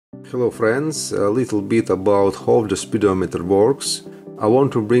Hello friends, a little bit about how the speedometer works. I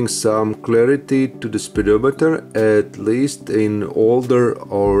want to bring some clarity to the speedometer, at least in older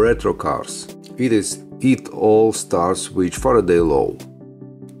or retro cars. It all starts with Faraday law.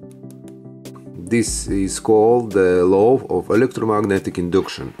 This is called the law of electromagnetic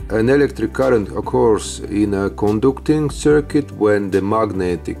induction. An electric current occurs in a conducting circuit when the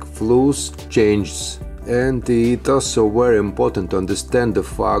magnetic flux changes. And it's also very important to understand the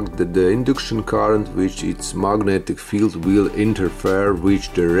fact that the induction current with its magnetic field will interfere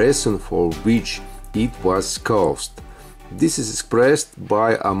with the reason for which it was caused. This is expressed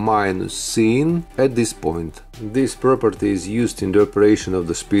by a minus sign at this point. This property is used in the operation of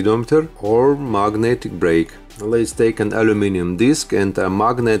the speedometer or magnetic brake. Let's take an aluminum disc and a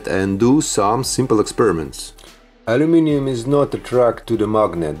magnet and do some simple experiments. Aluminium is not attracted to the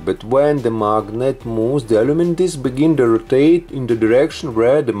magnet, but when the magnet moves, the aluminum disc begins to rotate in the direction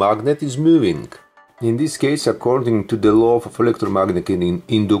where the magnet is moving. In this case, according to the law of electromagnetic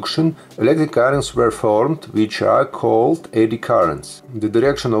induction, electric currents were formed, which are called eddy currents. The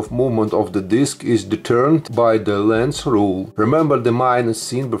direction of movement of the disc is determined by the Lenz's rule. Remember the minus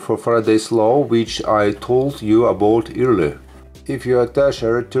sign before Faraday's law, which I told you about earlier. If you attach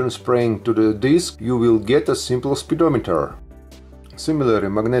a return spring to the disc, you will get a simple speedometer. Similarly,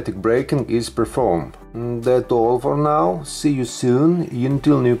 magnetic braking is performed. That's all for now. See you soon.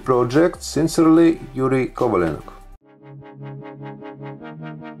 Until new project. Sincerely, Yuri Kovalenko.